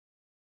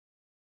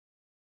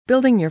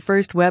Building your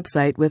first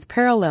website with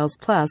Parallels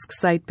Plesk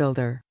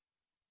Sitebuilder.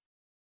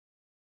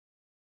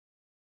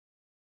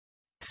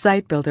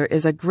 Sitebuilder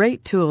is a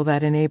great tool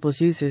that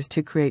enables users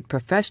to create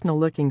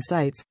professional-looking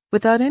sites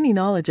without any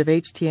knowledge of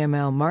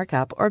HTML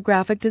markup or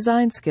graphic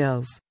design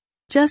skills.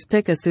 Just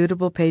pick a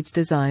suitable page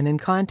design and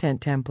content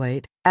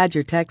template, add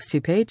your text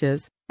to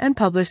pages, and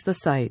publish the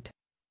site.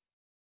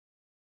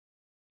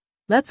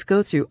 Let's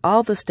go through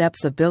all the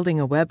steps of building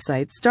a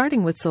website,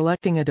 starting with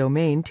selecting a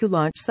domain to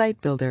launch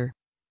Sitebuilder.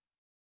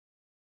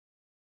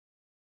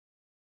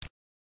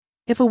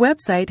 If a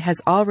website has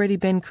already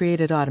been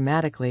created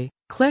automatically,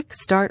 click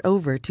Start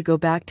Over to go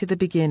back to the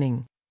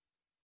beginning.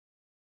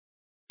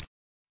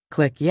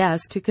 Click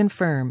Yes to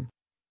confirm.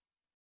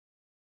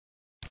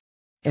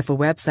 If a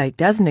website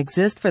doesn't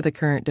exist for the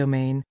current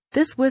domain,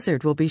 this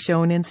wizard will be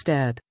shown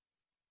instead.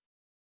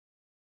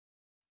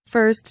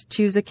 First,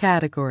 choose a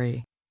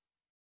category.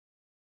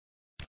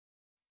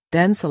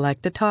 Then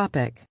select a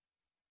topic.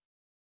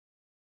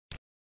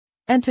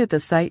 Enter the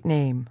site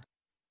name.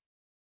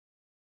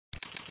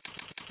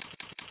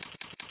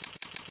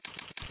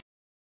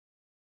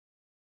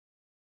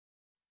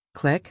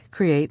 Click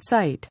Create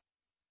Site.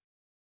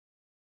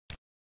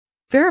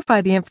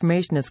 Verify the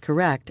information is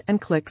correct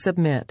and click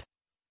Submit.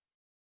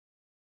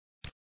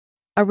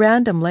 A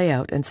random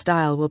layout and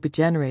style will be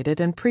generated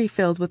and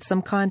pre-filled with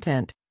some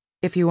content.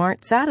 If you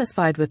aren't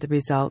satisfied with the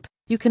result,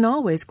 you can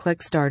always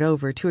click Start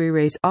Over to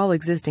erase all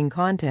existing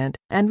content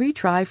and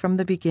retry from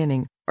the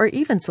beginning, or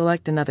even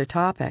select another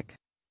topic.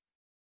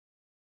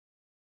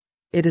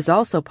 It is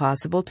also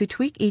possible to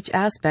tweak each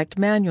aspect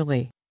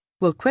manually.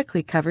 We'll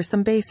quickly cover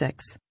some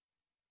basics.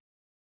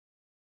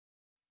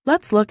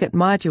 Let's look at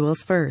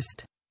modules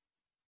first.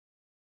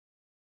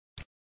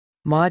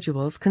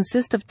 Modules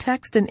consist of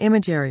text and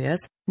image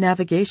areas,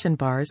 navigation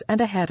bars, and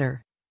a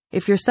header.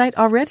 If your site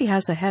already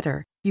has a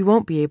header, you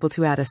won't be able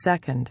to add a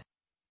second.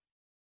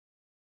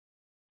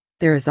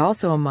 There is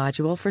also a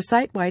module for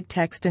site-wide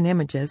text and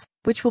images,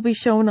 which will be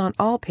shown on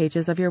all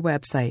pages of your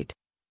website.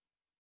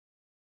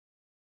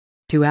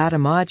 To add a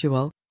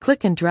module,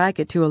 click and drag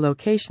it to a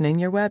location in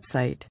your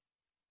website.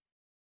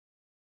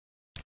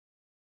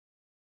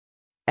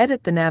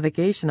 Edit the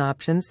navigation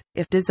options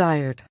if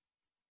desired.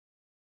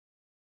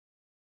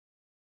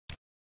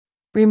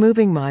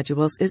 Removing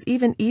modules is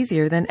even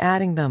easier than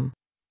adding them.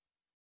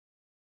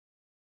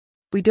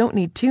 We don't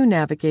need two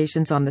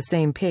navigations on the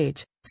same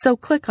page, so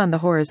click on the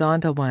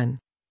horizontal one.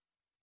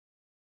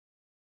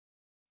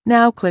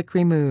 Now click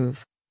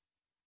Remove.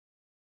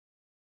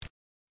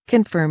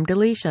 Confirm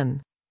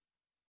deletion.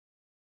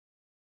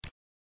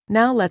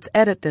 Now let's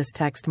edit this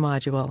text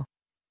module.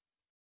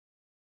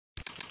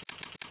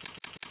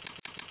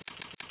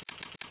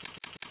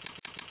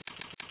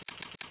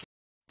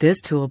 This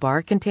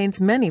toolbar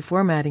contains many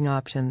formatting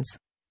options.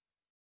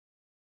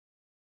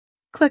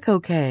 Click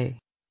OK.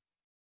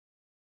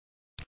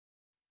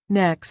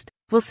 Next,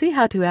 we'll see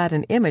how to add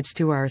an image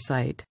to our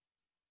site.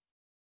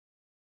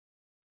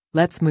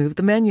 Let's move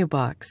the menu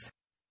box.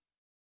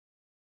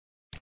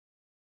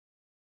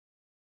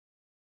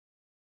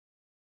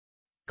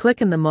 Click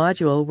in the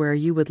module where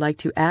you would like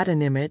to add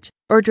an image,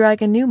 or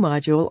drag a new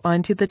module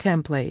onto the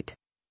template.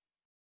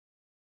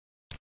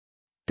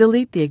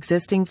 Delete the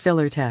existing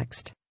filler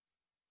text.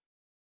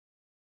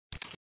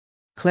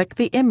 Click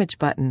the Image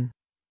button.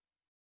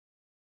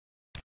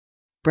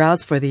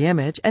 Browse for the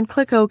image and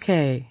click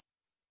OK.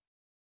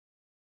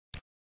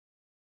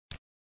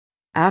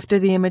 After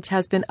the image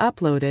has been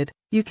uploaded,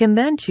 you can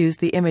then choose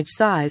the image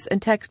size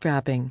and text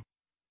wrapping.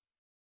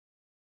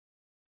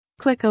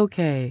 Click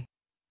OK.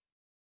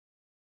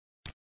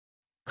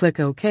 Click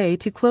OK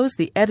to close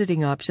the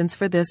editing options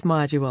for this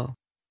module.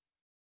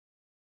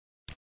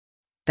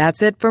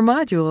 That's it for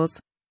modules.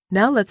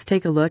 Now let's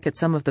take a look at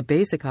some of the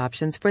basic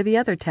options for the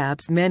other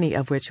tabs, many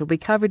of which will be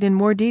covered in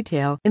more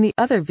detail in the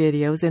other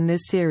videos in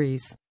this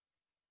series.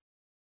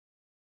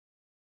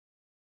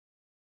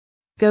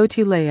 Go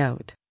to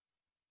Layout.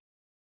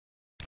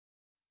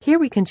 Here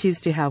we can choose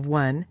to have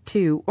 1,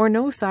 2, or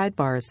no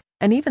sidebars,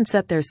 and even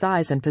set their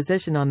size and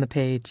position on the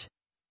page.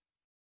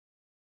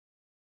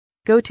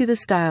 Go to the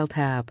Style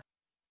tab.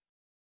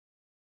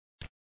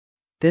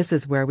 This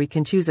is where we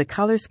can choose a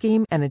color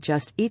scheme and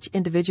adjust each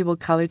individual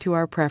color to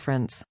our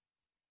preference.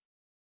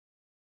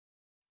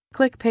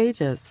 Click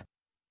Pages.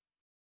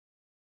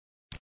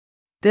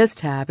 This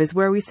tab is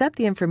where we set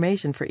the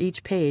information for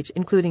each page,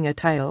 including a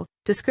title,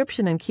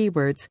 description, and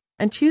keywords,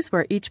 and choose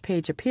where each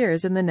page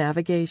appears in the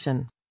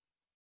navigation.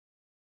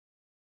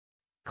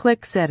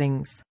 Click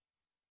Settings.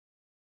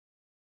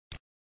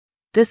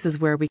 This is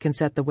where we can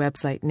set the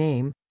website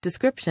name,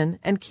 description,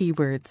 and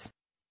keywords.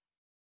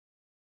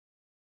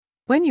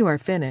 When you are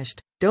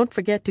finished, don't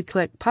forget to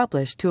click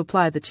Publish to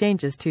apply the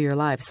changes to your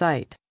live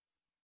site.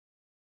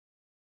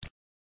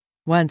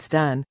 Once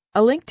done,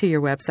 a link to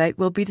your website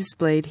will be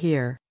displayed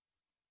here.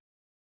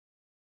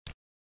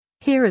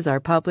 Here is our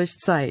published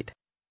site.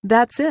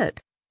 That's it.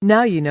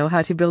 Now you know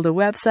how to build a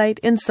website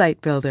in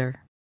Sitebuilder.